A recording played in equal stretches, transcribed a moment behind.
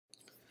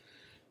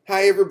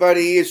Hi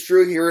everybody, it's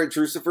Drew here at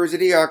Drucifer's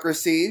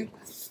Idiocracy.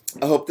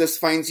 I hope this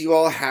finds you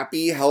all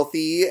happy,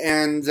 healthy,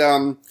 and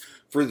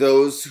for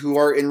those who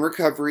are in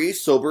recovery,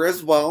 sober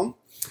as well.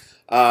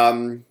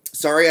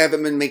 Sorry I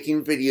haven't been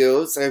making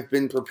videos. I've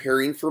been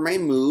preparing for my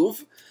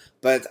move,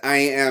 but I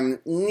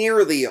am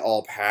nearly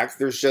all packed.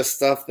 There's just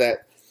stuff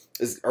that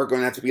are going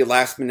to have to be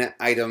last minute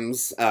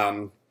items.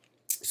 I'll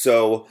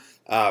show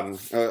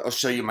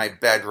you my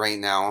bed right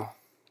now.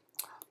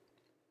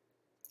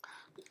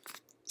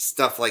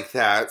 Stuff like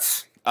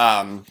that.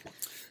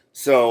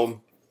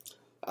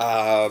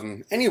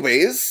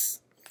 Anyways,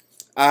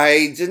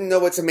 I didn't know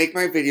what to make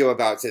my video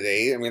about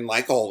today. I mean,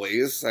 like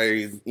always,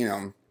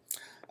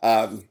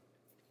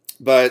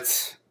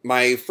 but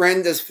my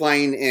friend is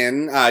flying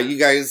in. You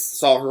guys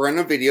saw her in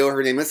a video.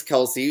 Her name is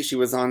Kelsey. She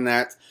was on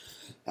that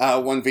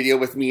one video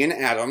with me and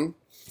Adam.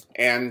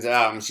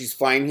 And she's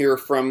flying here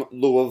from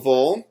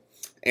Louisville.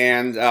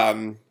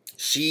 And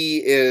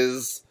she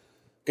is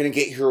going to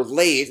get here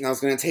late. And I was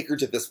going to take her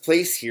to this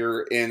place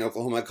here in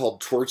Oklahoma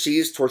called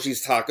Torchy's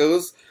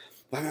Tacos.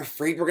 But I'm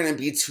afraid we're going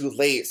to be too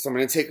late. So I'm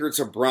going to take her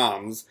to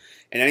Brahms.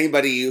 And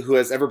anybody who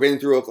has ever been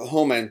through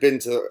Oklahoma and been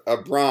to a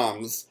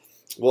Brahms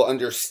will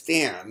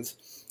understand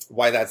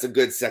why that's a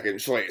good second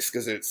choice,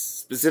 because it's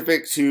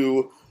specific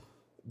to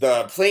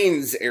the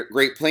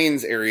Great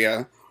Plains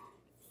area.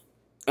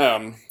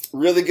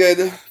 Really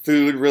good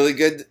food, really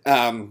good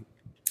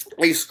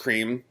ice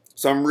cream.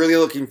 So I'm really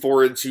looking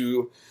forward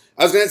to.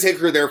 I was gonna take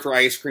her there for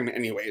ice cream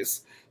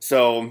anyways.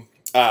 So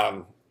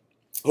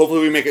hopefully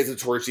we make it to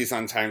Torchy's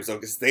on time, though,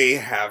 because they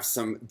have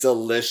some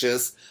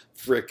delicious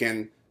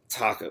freaking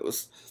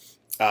tacos.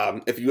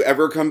 If you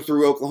ever come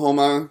through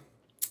Oklahoma,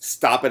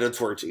 stop at a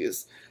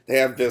Torchy's. They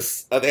have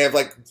this, they have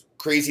like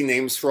crazy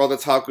names for all the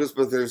tacos,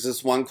 but there's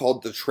this one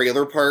called the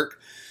Trailer Park.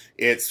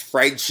 It's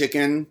fried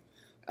chicken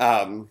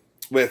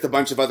with a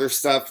bunch of other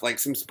stuff, like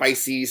some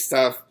spicy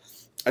stuff.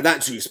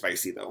 Not too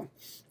spicy though.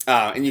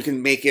 And you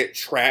can make it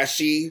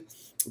trashy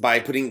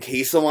by putting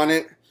queso on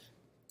it.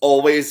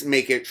 Always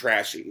make it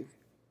trashy.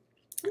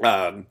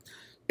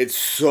 It's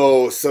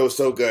so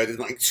good. And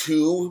like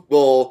two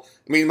will,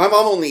 I mean, my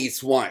mom only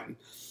eats one,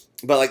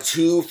 but like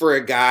two for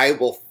a guy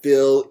will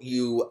fill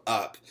you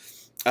up.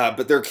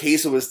 But their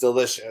queso is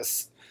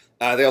delicious.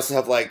 They also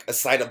have like a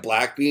side of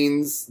black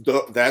beans.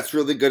 That's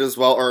really good as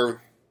well.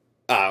 Or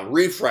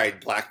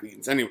refried black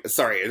beans. Anyway,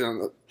 sorry,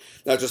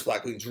 not just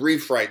black beans,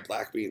 refried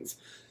black beans.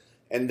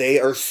 And they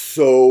are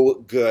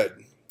so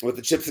good. With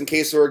the chips and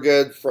queso are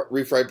good.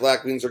 Refried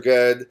black beans are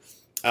good.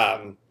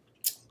 I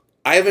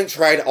haven't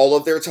tried all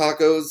of their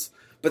tacos,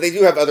 but they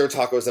do have other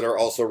tacos that are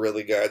also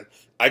really good.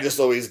 I just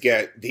always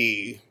get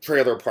the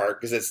Trailer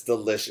Park because it's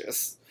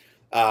delicious.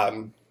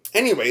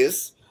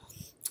 Anyways,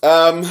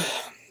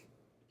 oh,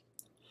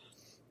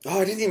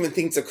 I didn't even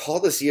think to call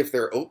to see if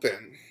they're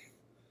open.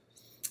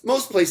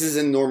 Most places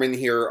in Norman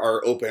here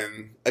are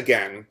open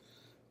again.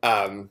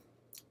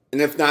 And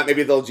if not,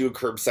 maybe they'll do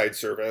curbside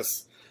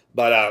service.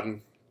 But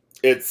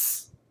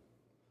it's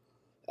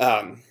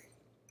been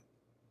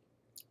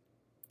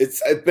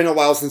a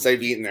while since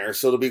I've eaten there,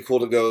 so it'll be cool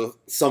to go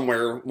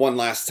somewhere one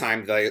last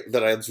time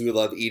that I do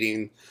love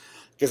eating.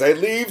 Because I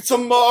leave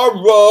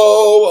tomorrow.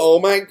 Oh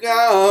my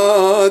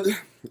god.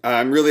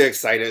 I'm really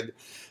excited.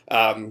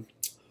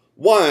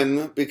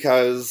 One,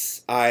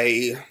 because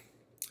I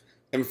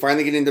am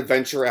finally getting to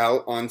venture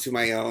out onto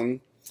my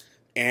own.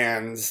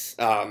 And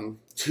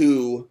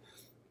two,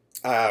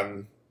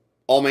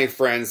 all my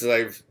friends that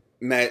I've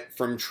met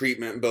from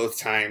treatment both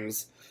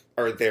times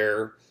are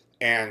there.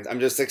 And I'm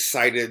just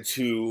excited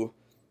to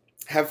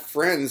have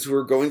friends who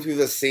are going through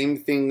the same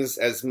things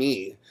as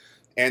me.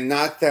 And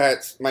not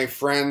that my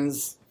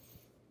friends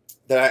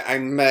that I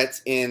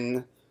met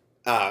in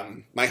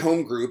my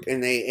home group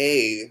in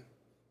AA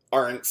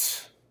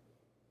aren't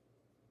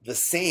the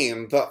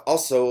same, but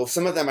also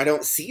some of them I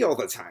don't see all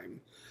the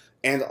time.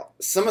 And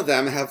some of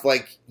them have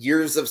like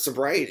years of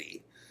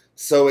sobriety.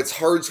 So it's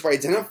hard to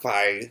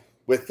identify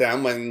with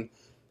them when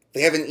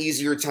they have an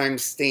easier time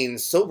staying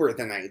sober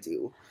than I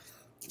do.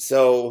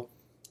 So,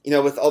 you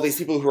know, with all these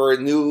people who are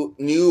new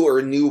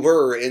or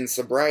newer in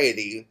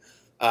sobriety,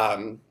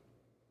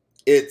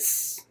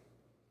 it's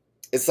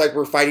like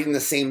we're fighting the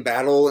same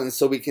battle, and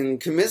so we can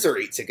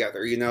commiserate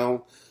together, you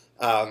know?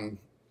 I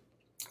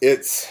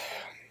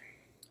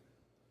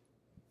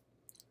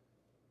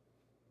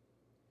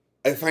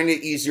find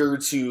it easier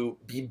to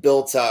be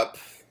built up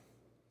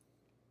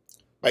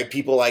by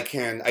people I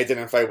can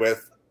identify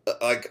with,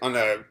 like, on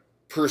a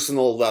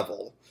personal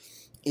level.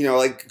 You know,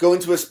 like, going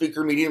to a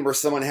speaker meeting where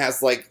someone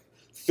has, like,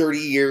 30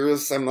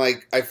 years, I'm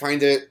like, I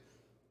find it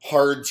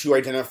hard to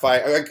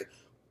identify.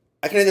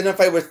 I can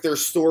identify with their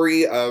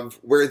story of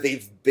where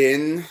they've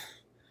been,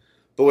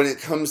 but when it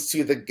comes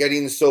to the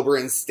getting sober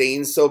and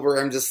staying sober,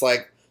 I'm just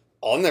like,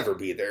 I'll never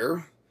be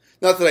there.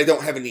 Not that I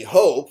don't have any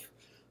hope,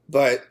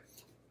 but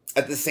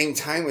at the same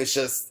time, it's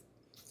just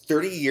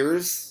 30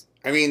 years.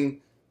 I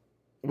mean,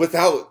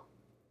 without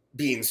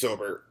being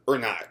sober or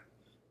not.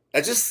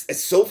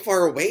 It's so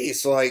far away.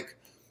 So, like,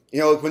 You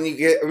know, like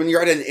when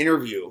you're at an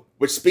interview,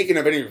 which speaking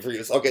of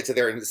interviews, I'll get to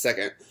there in a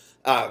second.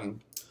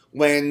 Um,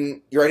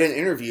 when you're at an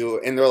interview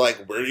and they're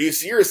like, "Where do you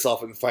see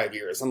yourself in 5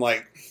 years?" I'm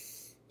like,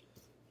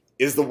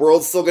 "Is the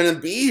world still going to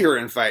be here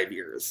in 5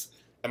 years?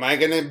 Am I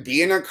going to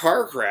be in a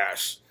car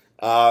crash?"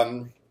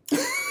 Um,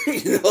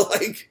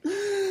 like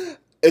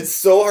it's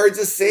so hard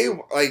to say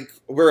like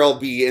where I'll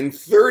be in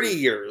 30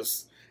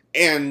 years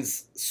and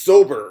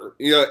sober.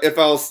 You know, if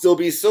I'll still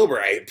be sober.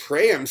 I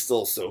pray I'm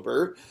still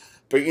sober.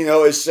 But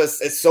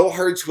it's so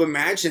hard to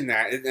imagine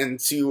that and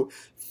to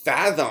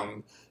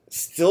fathom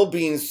still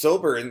being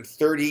sober in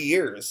 30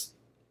 years.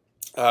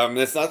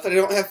 It's not that I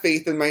don't have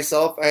faith in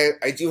myself.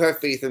 I do have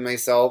faith in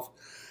myself.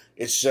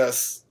 It's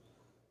just,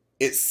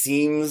 it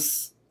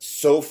seems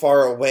so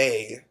far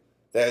away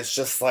that it's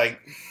just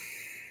like,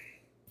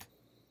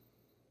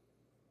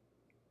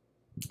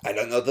 I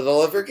don't know that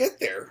I'll ever get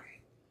there.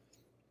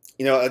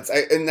 In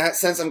that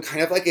sense, I'm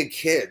kind of like a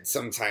kid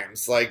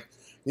sometimes. Like,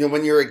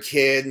 when you're a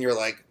kid and you're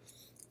like,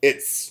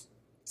 it's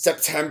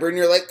September and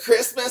you're like,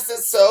 Christmas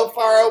is so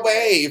far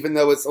away, even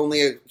though it's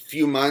only a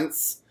few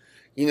months,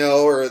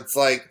 or it's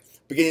like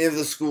beginning of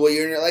the school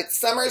year and you're like,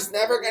 summer's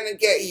never going to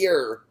get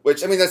here,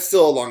 which, I mean, that's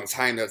still a long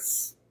time.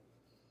 That's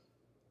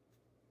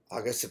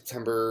August,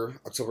 September,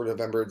 October,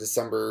 November,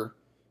 December,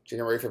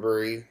 January,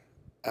 February,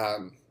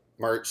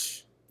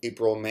 March,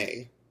 April,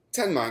 May,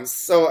 10 months.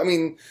 So, I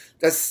mean,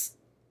 that's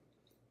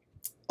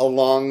a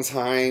long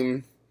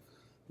time,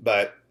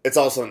 but it's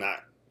also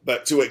not.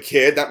 But to a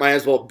kid, that might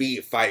as well be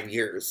 5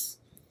 years.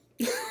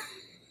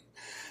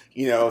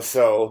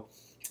 So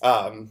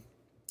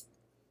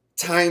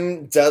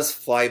time does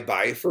fly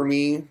by for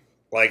me.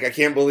 Like, I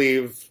can't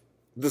believe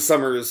the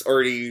summer's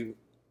already,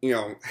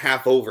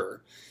 half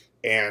over.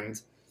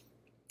 And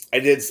I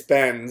did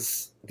spend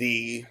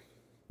the,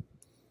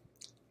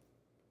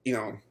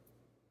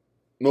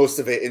 most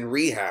of it in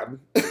rehab.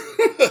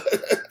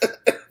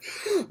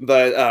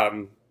 But,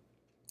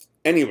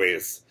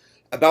 anyways,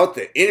 about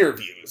the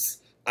interviews.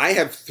 I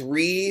have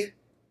 3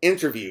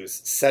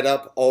 interviews set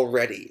up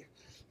already.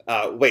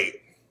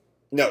 Wait,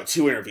 no,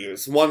 2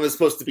 interviews. One was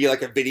supposed to be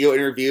like a video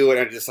interview, and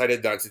I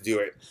decided not to do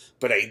it.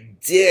 But I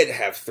did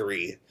have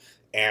 3,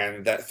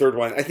 and that third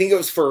one, I think it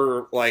was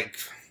for, like,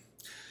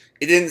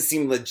 it didn't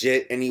seem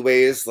legit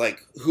anyways. Like,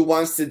 who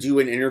wants to do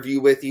an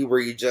interview with you where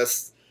you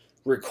just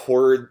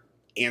record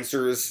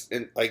answers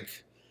and,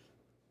 like,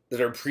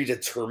 that are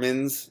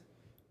predetermined?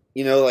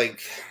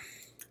 Like,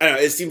 I don't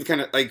know, it seemed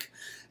kind of like...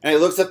 And I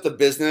looked up the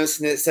business,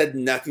 and it said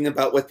nothing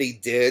about what they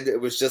did.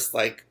 It was just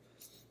like,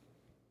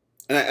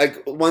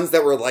 and ones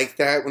that were like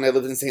that when I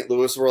lived in St.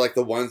 Louis were like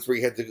the ones where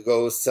you had to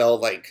go sell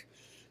like,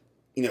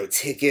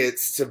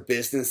 tickets to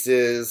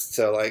businesses,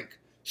 to like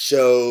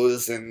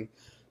shows and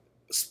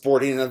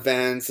sporting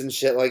events and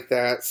shit like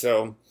that.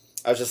 So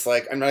I was just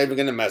like, I'm not even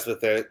gonna mess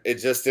with it. It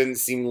just didn't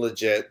seem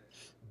legit.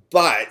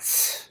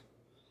 But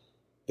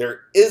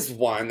there is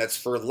one that's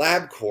for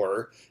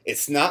LabCorp.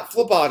 It's not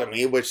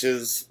phlebotomy, which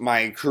is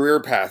my career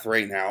path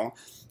right now,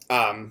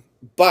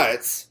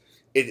 but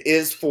it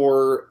is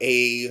for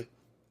a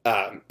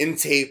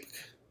intake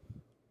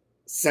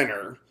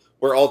center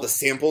where all the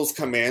samples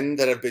come in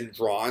that have been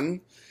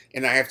drawn,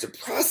 and I have to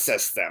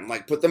process them,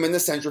 like put them in the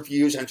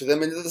centrifuge, enter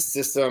them into the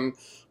system,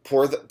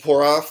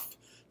 pour off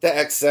the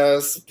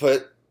excess,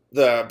 put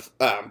the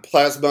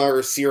plasma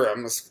or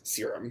serum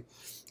into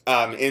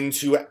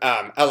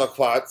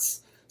aliquots,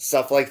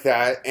 stuff like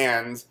that,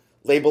 and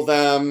label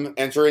them,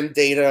 enter in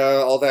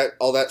data, all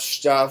that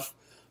stuff,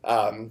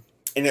 and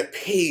it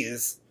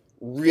pays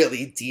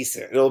really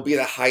decent. It'll be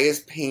the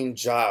highest paying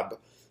job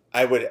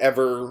I would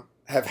ever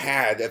have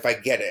had if I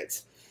get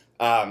it.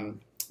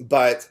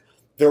 But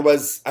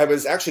I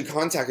was actually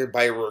contacted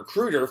by a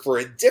recruiter for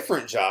a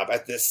different job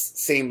at this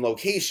same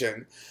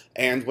location,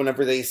 and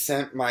whenever they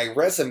sent my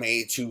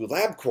resume to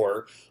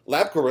LabCorp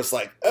was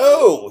like,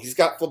 "Oh, he's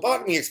got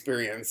phlebotomy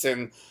experience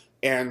and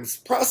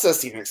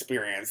processing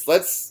experience.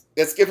 Let's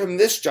give him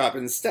this job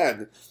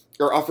instead,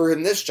 or offer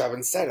him this job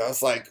instead." I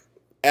was like,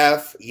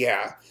 F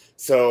yeah.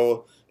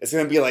 So it's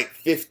going to be like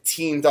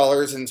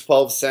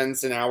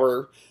 $15.12 an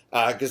hour,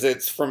 because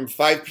it's from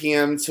 5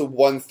 p.m. to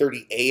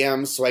 1:30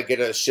 a.m. So I get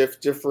a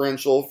shift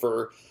differential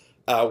for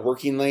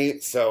working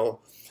late.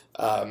 So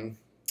I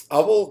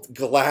will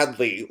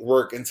gladly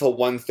work until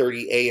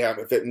 1:30 a.m.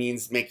 if it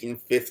means making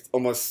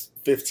almost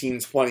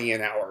 $15.20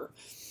 an hour.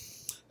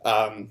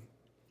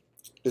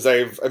 Because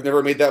I've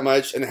never made that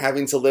much, and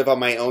having to live on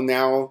my own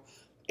now,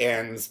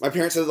 and my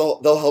parents said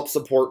they'll help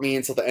support me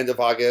until the end of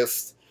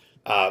August.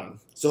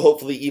 So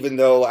hopefully, even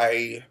though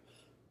I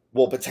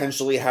will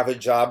potentially have a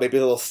job, maybe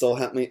they'll still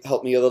help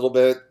me a little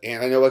bit.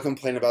 And I know I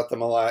complain about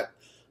them a lot,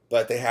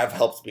 but they have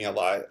helped me a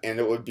lot, and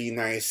it would be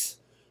nice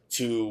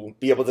to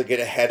be able to get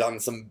ahead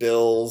on some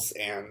bills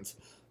and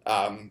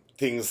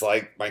things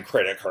like my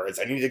credit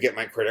cards. I need to get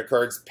my credit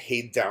cards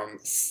paid down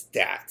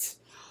stat.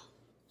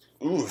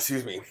 Ooh,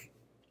 excuse me.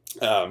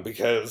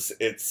 Because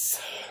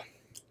it's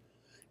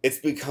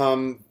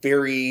become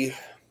very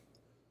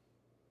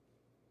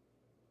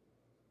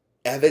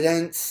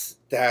evident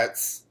that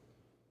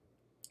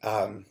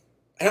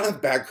I don't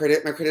have bad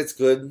credit. My credit's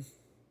good.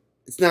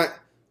 It's not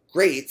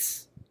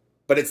great,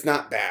 but it's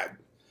not bad.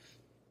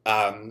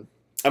 I'm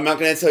not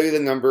going to tell you the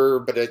number,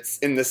 but it's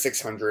in the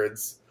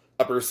 600s,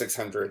 upper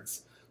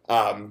 600s.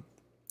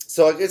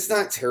 So it's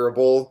not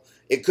terrible.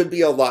 It could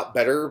be a lot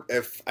better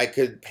if I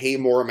could pay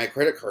more on my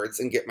credit cards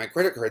and get my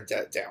credit card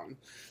debt down.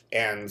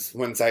 And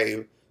once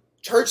I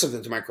charge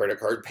something to my credit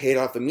card, pay it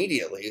off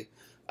immediately.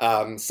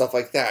 Stuff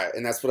like that.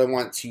 And that's what I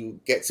want to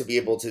get to be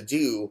able to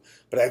do.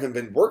 But I haven't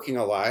been working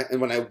a lot.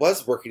 And when I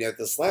was working at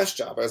this last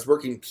job, I was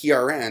working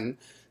PRN,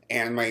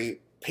 and my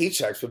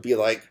paychecks would be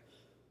like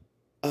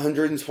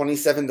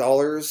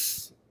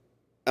 $127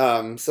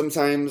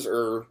 sometimes,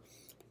 or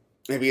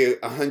maybe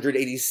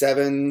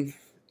 187,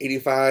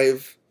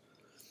 85.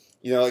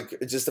 You know, like,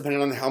 it just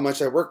depended on how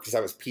much I worked because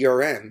I was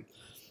PRN.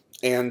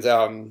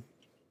 And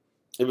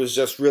it was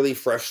just really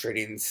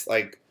frustrating,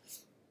 like,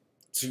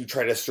 to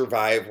try to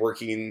survive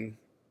working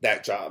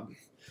that job.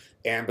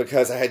 And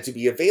because I had to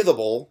be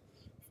available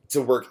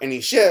to work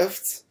any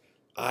shift,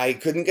 I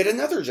couldn't get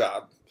another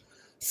job.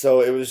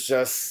 So it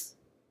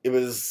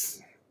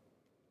was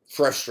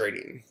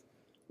frustrating.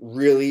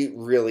 Really,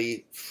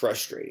 really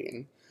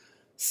frustrating.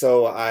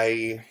 So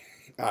I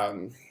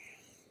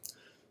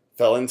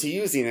fell into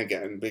using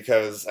again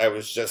because I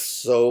was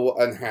just so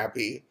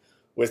unhappy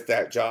with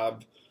that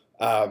job.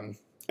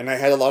 And I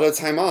had a lot of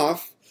time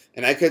off,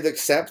 and I could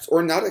accept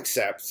or not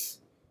accept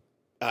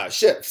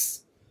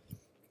shifts.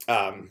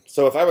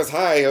 So if I was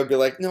high, I would be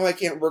like, no, I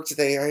can't work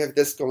today. I have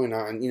this going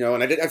on, you know,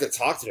 and I didn't have to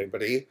talk to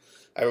anybody.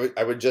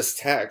 I would just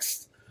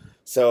text.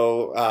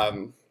 So,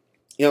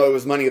 you know, it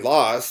was money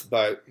lost,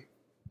 but,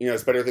 you know,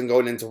 it's better than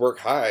going into work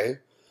high.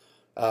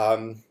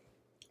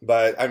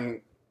 But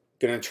I'm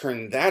going to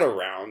turn that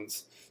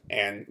around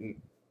and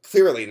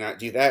clearly not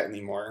do that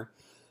anymore.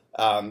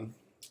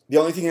 The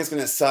only thing that's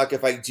going to suck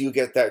if I do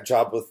get that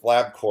job with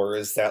LabCorp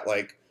is that,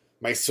 like,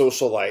 my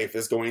social life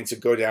is going to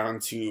go down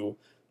to,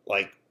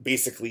 like,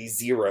 basically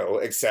zero,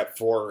 except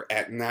for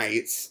at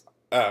night.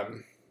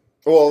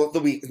 Well,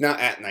 not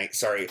at night,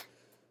 sorry.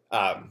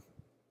 On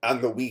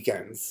the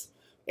weekends.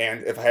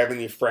 And if I have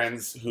any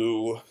friends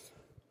who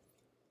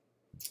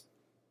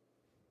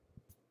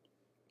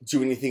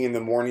do anything in the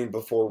morning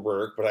before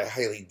work, but I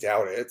highly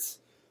doubt it,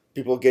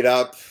 people get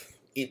up,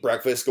 eat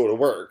breakfast, go to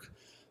work.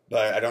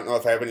 But I don't know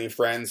if I have any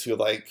friends who,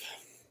 like,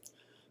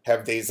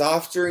 have days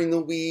off during the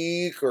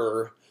week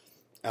or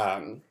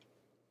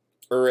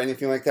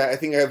anything like that. I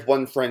think I have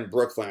one friend,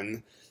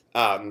 Brooklyn.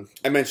 I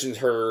mentioned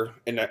her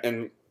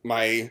in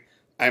my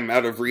I'm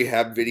Out of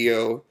Rehab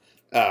video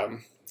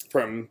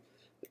from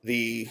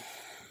the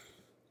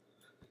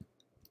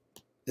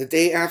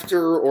day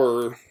after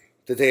or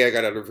the day I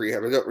got out of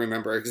rehab. I don't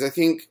remember because I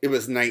think it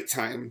was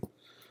nighttime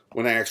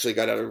when I actually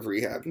got out of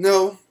rehab.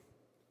 No,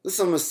 the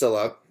sun was still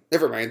up.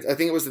 Never mind. I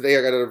think it was the day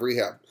I got out of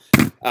rehab.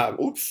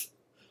 Oops.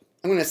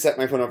 I'm going to set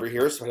my phone over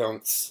here so I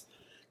don't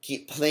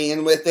keep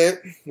playing with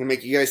it and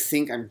make you guys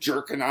think I'm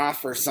jerking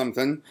off or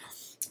something.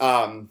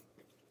 But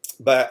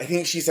I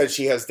think she said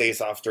she has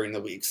days off during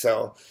the week.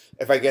 So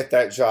if I get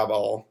that job,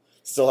 I'll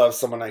still have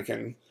someone I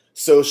can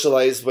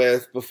socialize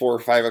with before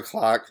 5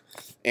 o'clock.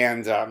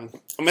 And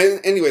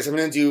anyways, I'm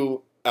going to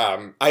do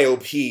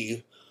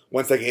IOP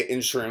once I get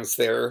insurance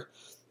there.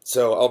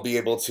 So I'll be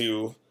able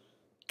to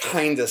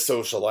kind of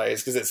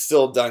socialize because it's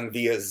still done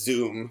via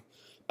Zoom.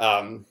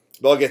 But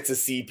I'll get to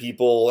see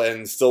people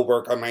and still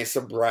work on my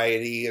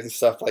sobriety and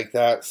stuff like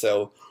that.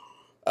 So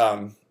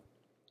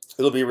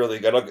it'll be really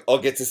good. I'll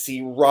get to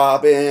see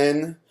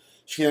Robin.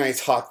 She and I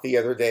talked the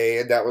other day,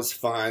 and that was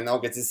fun. I'll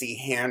get to see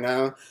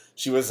Hannah.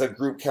 She was a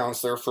group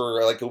counselor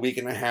for like a week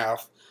and a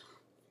half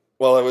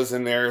while I was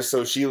in there.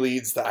 So she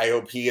leads the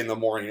IOP in the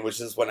morning, which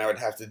is when I would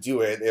have to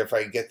do it if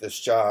I get this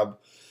job.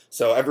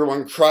 So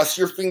everyone cross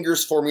your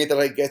fingers for me that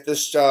I get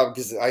this job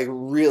because I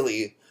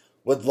really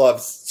would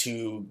love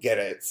to get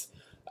it.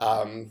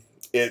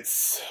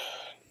 It's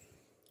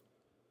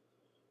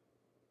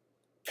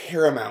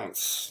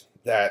paramount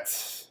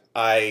that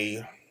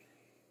I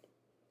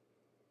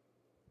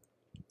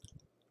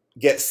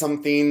get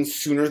something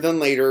sooner than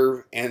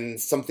later and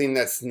something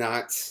that's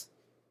not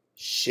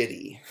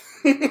shitty.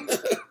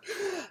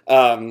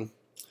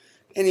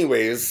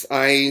 Anyways,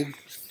 I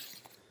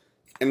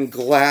am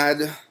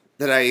glad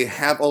that I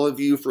have all of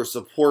you for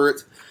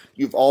support.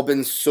 You've all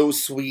been so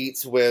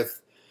sweet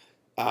with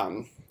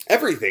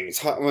everything.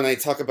 When I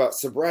talk about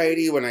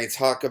sobriety, when I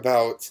talk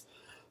about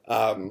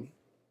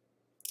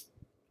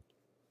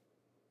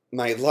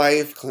my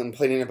life,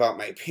 complaining about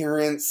my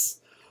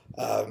parents,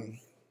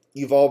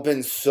 you've all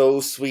been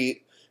so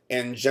sweet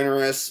and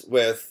generous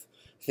with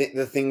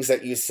the things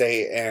that you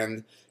say,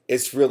 and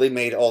it's really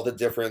made all the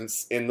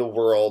difference in the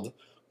world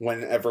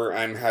whenever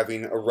I'm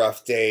having a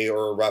rough day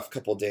or a rough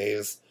couple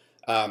days.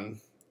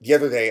 The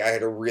other day, I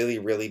had a really,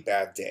 really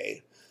bad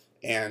day,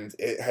 and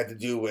it had to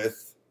do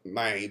with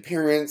my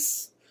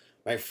parents,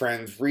 my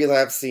friend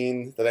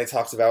relapsing that I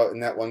talked about in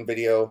that one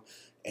video,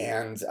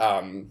 and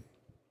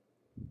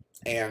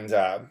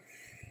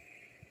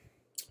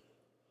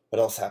what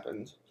else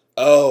happened?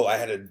 Oh, I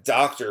had a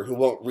doctor who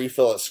won't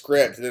refill a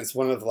script, and it's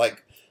one of,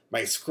 like,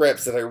 my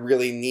scripts that I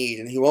really need,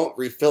 and he won't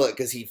refill it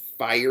because he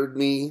fired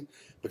me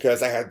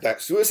because I had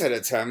that suicide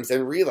attempt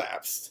and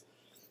relapsed.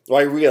 Well,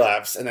 I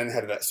relapsed and then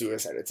had that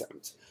suicide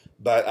attempt.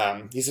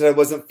 But he said I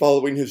wasn't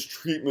following his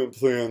treatment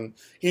plan.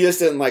 He just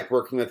didn't like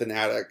working with an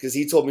addict, because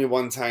he told me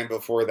one time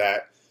before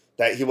that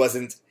he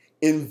wasn't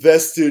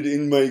invested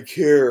in my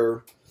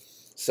care.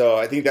 So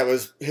I think that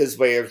was his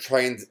way of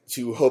trying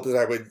to hope that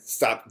I would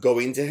stop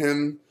going to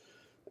him.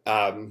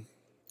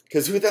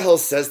 Because who the hell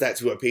says that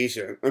to a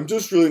patient? I'm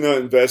just really not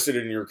invested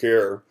in your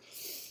care.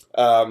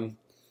 But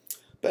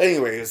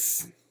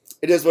anyways,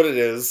 it is what it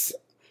is.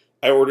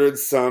 I ordered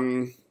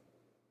some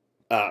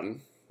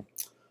of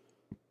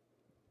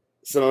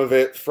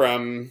it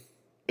from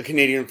a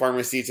Canadian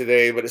pharmacy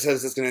today, but it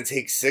says it's going to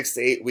take 6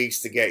 to 8 weeks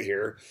to get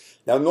here.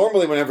 Now,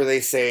 normally whenever they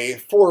say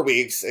 4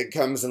 weeks, it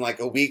comes in like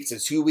a week to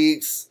 2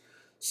 weeks.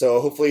 So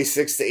hopefully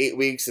 6 to 8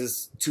 weeks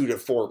is 2 to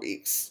 4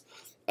 weeks.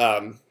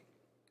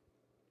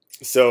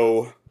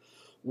 So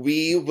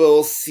we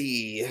will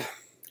see.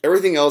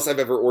 Everything else I've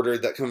ever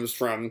ordered that comes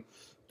from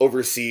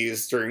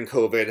overseas during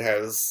COVID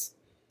has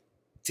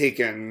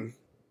taken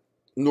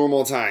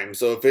normal time.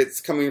 So if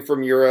it's coming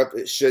from Europe,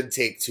 it should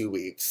take 2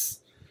 weeks,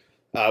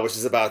 which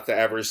is about the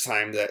average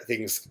time that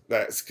things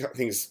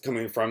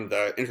coming from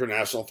the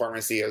international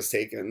pharmacy has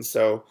taken.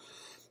 So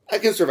I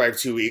can survive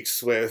 2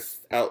 weeks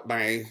without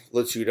my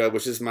Latuda,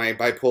 which is my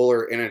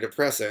bipolar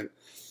antidepressant.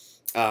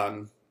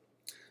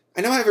 I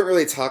know I haven't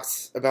really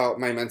talked about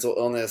my mental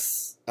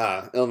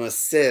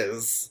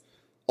illnesses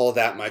all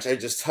that much. I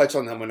just touch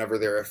on them whenever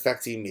they're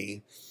affecting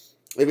me.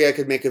 Maybe I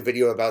could make a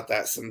video about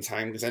that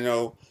sometime, because I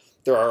know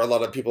there are a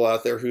lot of people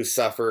out there who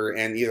suffer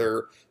and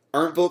either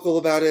aren't vocal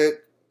about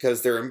it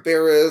because they're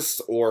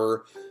embarrassed,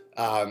 or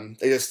they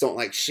just don't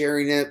like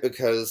sharing it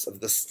because of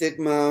the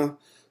stigma.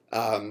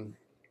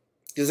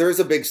 Because there is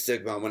a big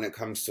stigma when it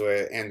comes to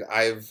it, and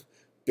I've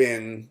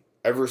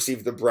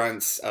received the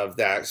brunt of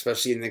that,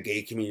 especially in the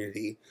gay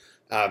community.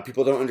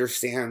 People don't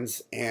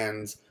understand,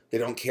 and they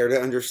don't care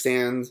to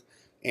understand,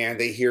 and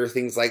they hear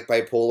things like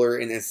bipolar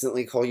and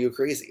instantly call you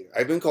crazy.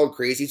 I've been called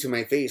crazy to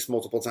my face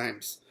multiple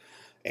times,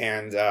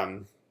 and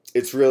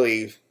it's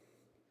really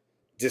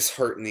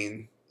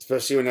disheartening,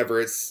 especially whenever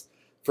it's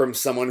from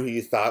someone who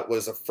you thought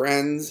was a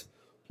friend,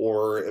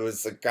 or it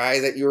was a guy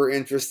that you were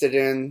interested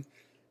in,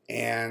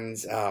 and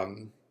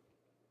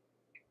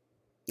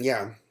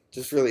yeah,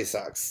 just really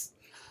sucks.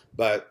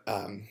 But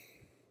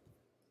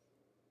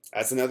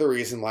that's another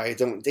reason why I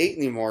don't date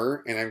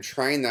anymore, and I'm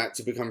trying not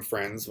to become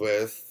friends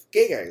with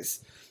gay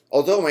guys.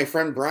 Although my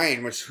friend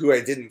Brian,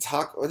 I did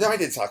talk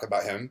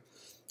about him.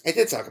 I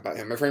did talk about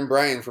him. My friend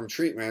Brian from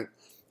treatment,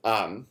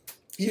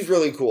 he's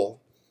really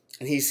cool.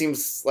 And he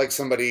seems like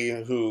somebody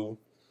who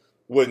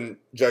wouldn't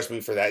judge me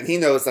for that. And he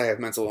knows I have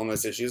mental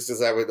illness issues,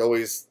 because I would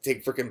always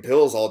take freaking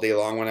pills all day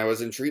long when I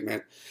was in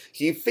treatment.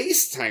 He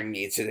FaceTimed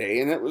me today,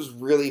 and it was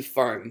really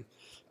fun.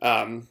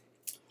 And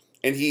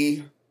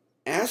he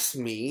asked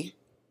me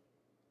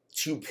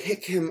to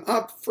pick him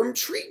up from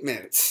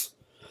treatment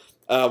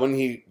when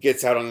he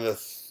gets out on the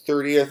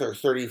 30th or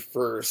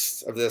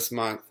 31st of this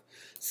month.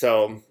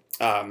 So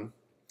I'm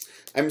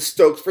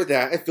stoked for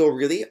that. I feel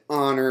really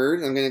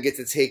honored. I'm going to get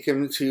to take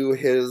him to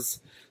his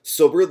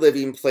sober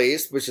living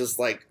place, which is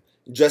like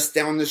just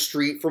down the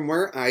street from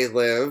where I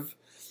live.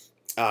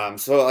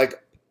 So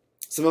like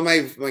some of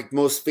my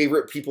most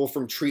favorite people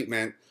from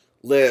treatment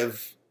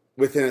live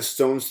within a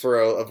stone's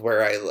throw of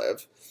where I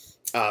live.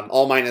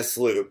 All minus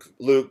Luke.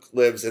 Luke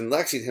lives in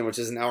Lexington, which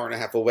is an hour and a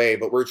half away,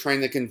 but we're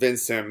trying to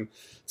convince him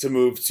to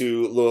move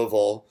to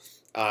Louisville,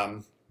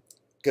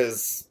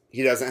 because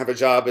he doesn't have a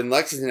job in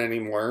Lexington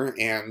anymore,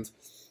 and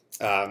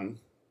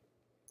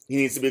he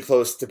needs to be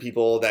close to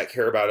people that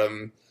care about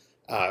him.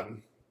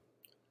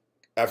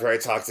 After I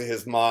talked to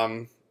his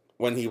mom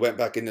when he went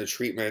back into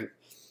treatment,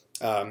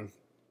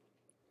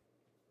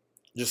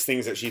 just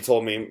things that she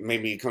told me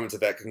made me come to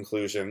that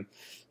conclusion.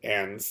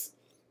 And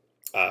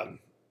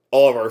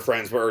all of our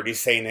friends were already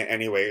saying it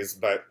anyways,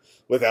 but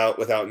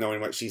without knowing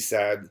what she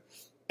said.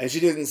 And she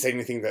didn't say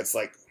anything that's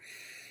like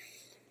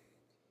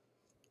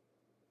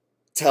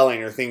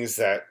telling, or things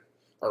that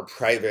are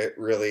private,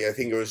 really. I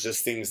think it was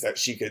just things that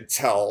she could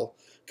tell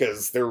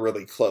because they're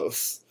really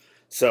close.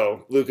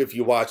 So, Luke, if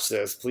you watch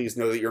this, please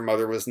know that your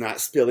mother was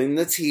not spilling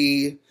the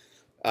tea.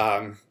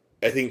 I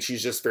think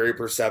she's just very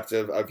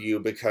perceptive of you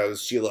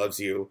because she loves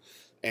you.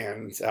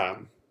 And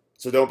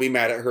so don't be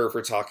mad at her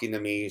for talking to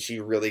me. She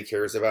really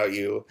cares about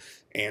you,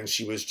 and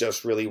she was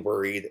just really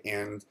worried.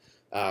 And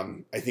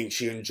I think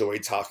she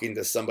enjoyed talking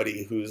to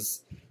somebody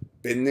who's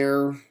been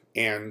there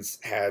and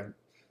had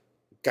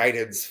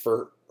guidance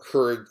for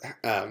her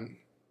of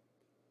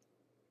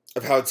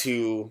how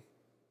to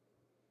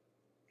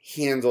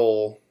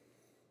handle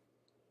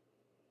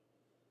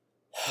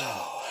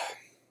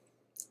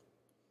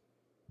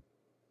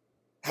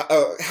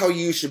how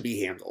you should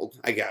be handled,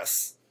 I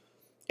guess,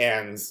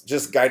 and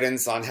just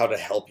guidance on how to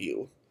help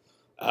you.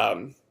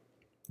 So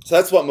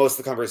that's what most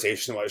of the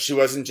conversation was. She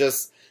wasn't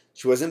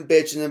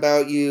bitching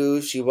about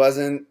you. She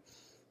wasn't,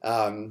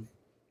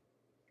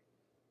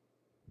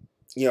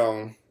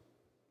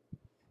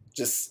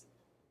 just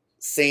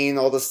saying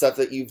all the stuff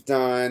that you've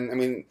done. I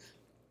mean,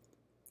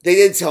 they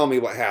did tell me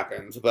what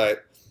happened,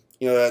 but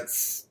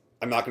that's,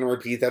 I'm not going to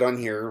repeat that on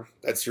here.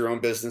 That's your own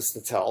business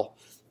to tell.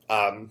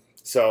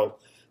 So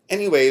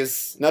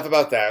anyways, enough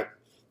about that.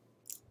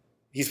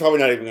 He's probably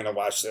not even going to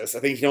watch this. I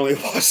think he only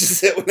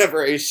watches it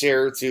whenever I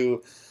share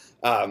to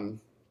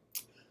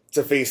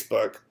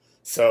Facebook.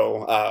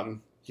 So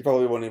he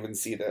probably won't even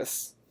see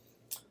this.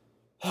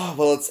 Oh,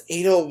 well, it's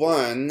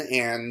 8:01,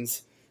 and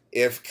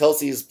if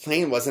Kelsey's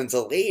plane wasn't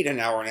delayed an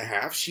hour and a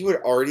half, she would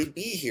already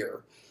be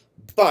here.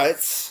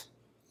 But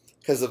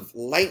because of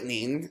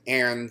lightning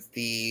and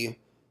the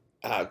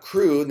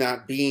crew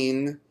not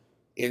being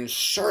in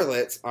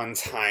Charlotte on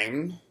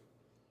time,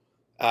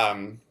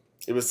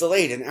 it was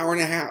delayed an hour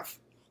and a half.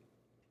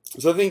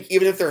 So I think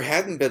even if there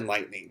hadn't been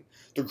lightning,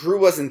 the crew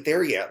wasn't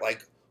there yet.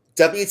 Like,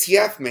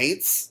 WTF,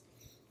 mates?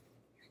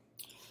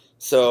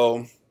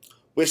 So,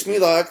 wish me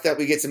luck that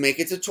we get to make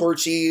it to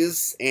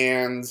Torchy's,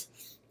 and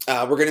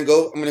I'm gonna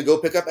go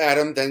pick up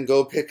Adam, then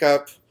go pick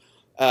up,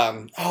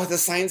 the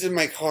sign's in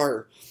my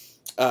car.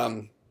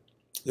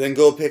 Then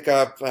go pick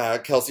up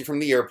Kelsey from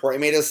the airport. I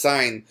made a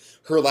sign.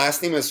 Her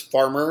last name is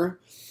Farmer,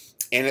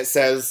 and it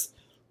says,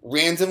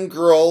 random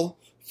girl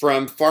I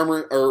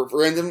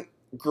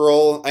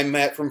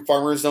met from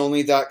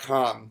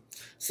farmersonly.com.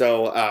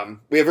 So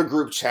we have a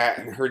group chat,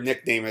 and her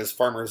nickname is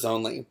Farmers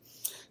Only.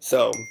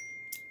 So,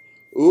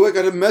 ooh, I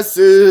got a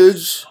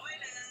message.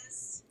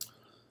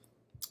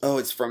 Oh,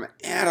 it's from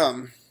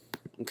Adam.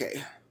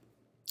 Okay.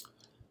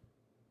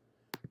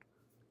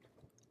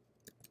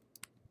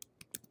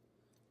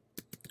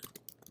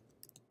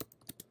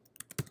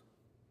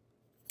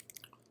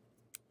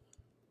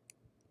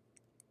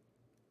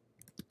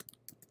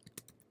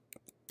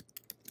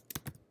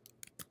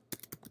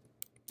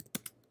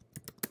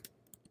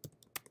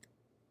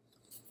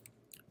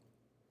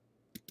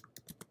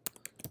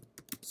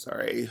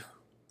 Sorry.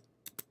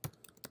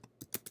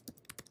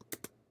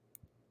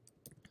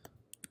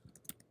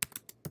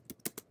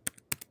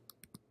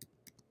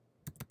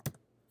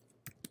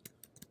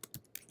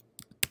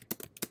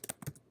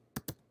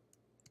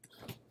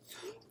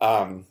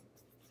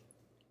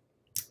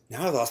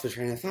 Now I lost my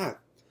train of thought.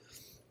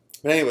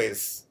 But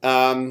anyways,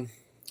 I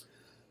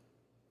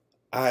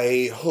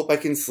hope I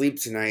can sleep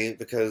tonight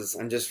because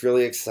I'm just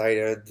really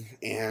excited,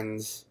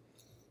 and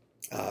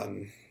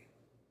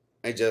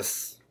I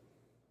just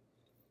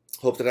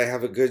hope that I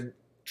have a good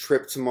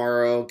trip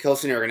tomorrow.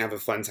 Kelsey and I are gonna have a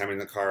fun time in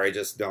the car. I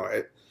just know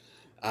it.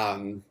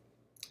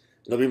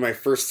 It'll be my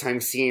first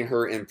time seeing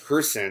her in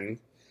person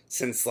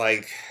since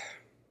I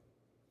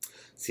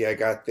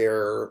got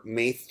there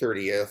May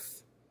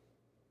 30th,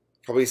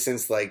 probably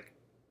since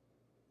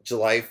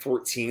July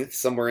 14th,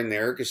 somewhere in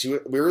there, because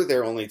we were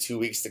there only 2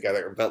 weeks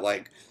together, but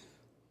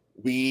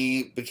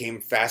we became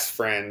fast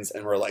friends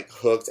and were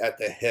hooked at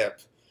the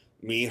hip,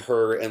 me,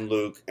 her, and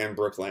Luke and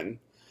Brooklyn,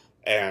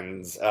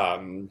 and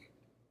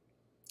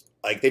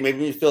they made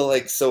me feel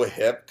so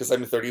hip because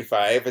I'm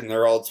 35 and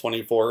they're all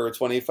 24 or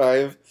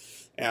 25,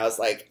 and I was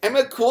like, I'm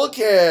a cool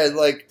kid,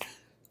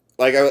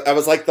 I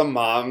was like the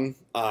mom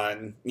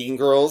on Mean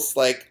Girls,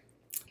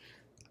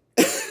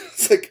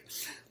 it's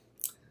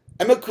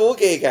I'm a cool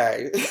gay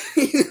guy.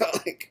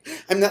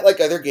 I'm not like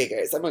other gay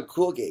guys. I'm a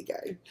cool gay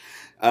guy.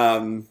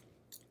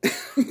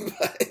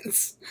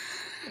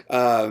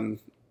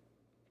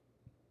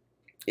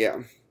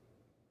 Yeah.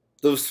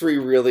 Those three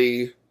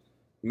really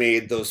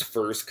made those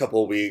first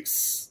couple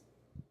weeks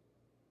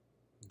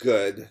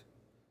good.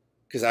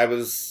 Because I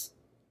was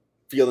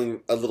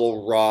feeling a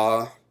little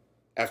raw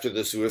after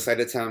the suicide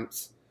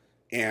attempt.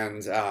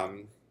 And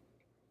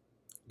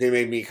they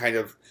made me kind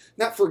of,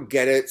 not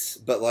forget it,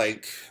 but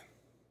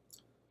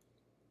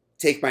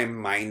take my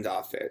mind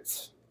off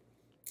it.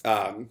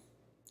 Because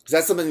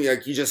that's something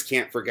you just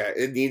can't forget.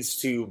 It needs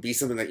to be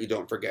something that you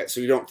don't forget. So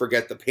you don't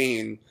forget the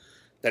pain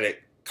that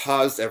it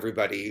caused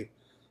everybody,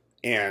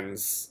 and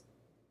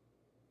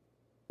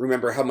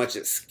remember how much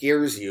it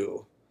scares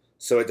you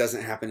so it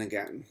doesn't happen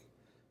again.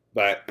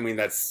 But, I mean,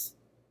 that's,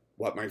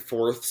 my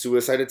fourth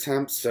suicide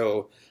attempt.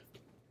 So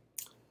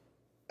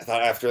I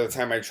thought after the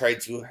time I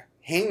tried to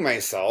hang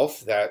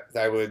myself that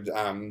would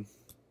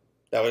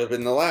have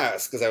been the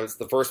last, because that was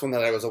the first one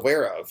that I was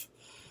aware of.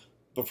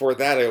 Before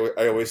that,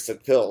 I always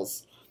took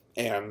pills,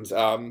 and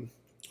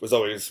was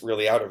always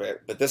really out of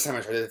it. But this time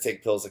I tried to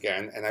take pills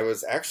again, and I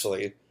was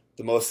actually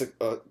the most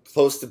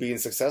close to being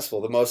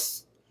successful, the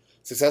most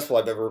successful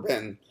I've ever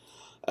been.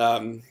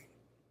 I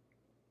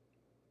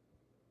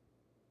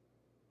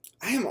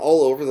am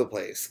all over the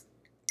place.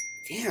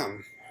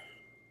 Damn.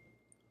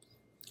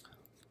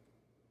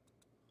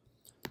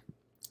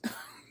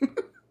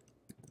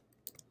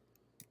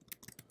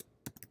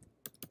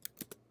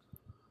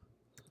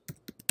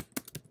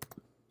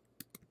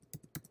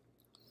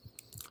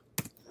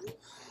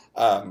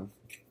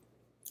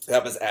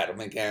 That was Adam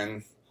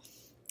again.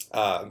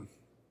 I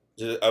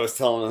was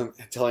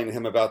telling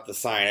him about the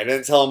sign. I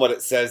didn't tell him what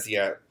it says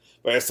yet,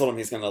 but I just told him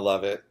he's gonna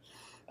love it.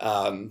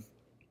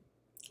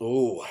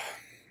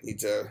 Need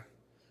to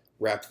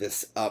wrap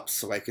this up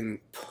so I can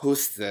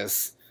post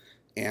this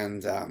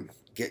and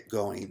get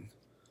going.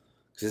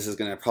 This is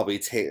going to probably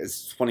take,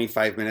 it's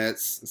 25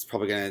 minutes. It's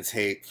probably going to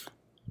take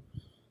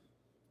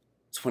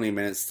 20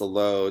 minutes to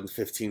load,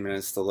 15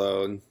 minutes to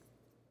load.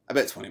 I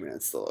bet 20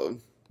 minutes to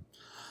load.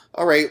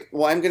 All right,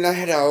 well, I'm going to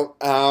head out.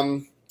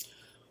 I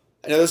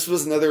know this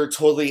was another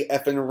totally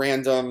effing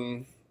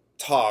random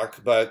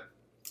talk, but,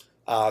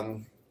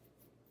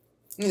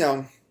 you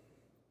know,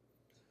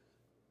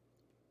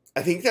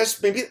 I think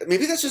that's maybe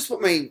that's just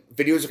what my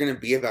videos are going to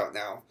be about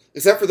now,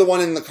 except for the one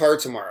in the car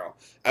tomorrow.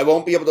 I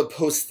won't be able to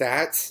post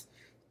that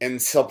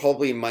until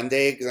probably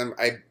Monday, because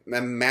I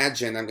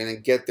imagine I'm going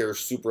to get there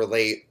super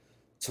late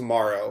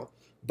tomorrow.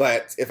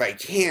 But if I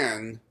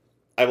can,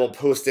 I will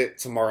post it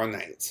tomorrow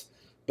night.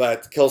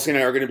 But Kelsey and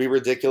I are going to be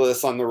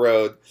ridiculous on the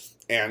road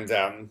and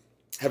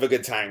have a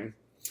good time.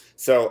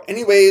 So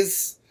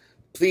anyways,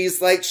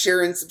 please like,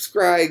 share, and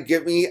subscribe.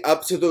 Get me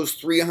up to those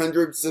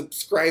 300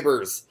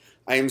 subscribers.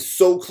 I am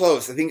so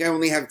close. I think I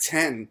only have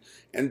 10.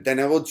 And then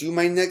I will do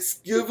my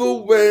next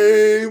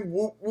giveaway.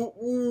 Woo, woo,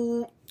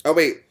 woo. Oh,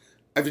 wait.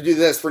 I have to do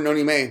this for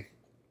Noni May.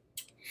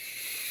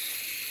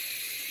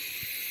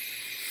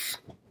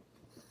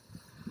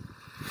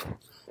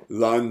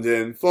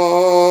 London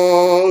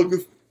fog.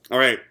 All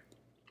right.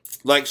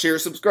 Like, share,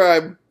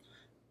 subscribe.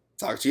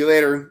 Talk to you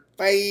later.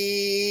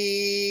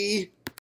 Bye.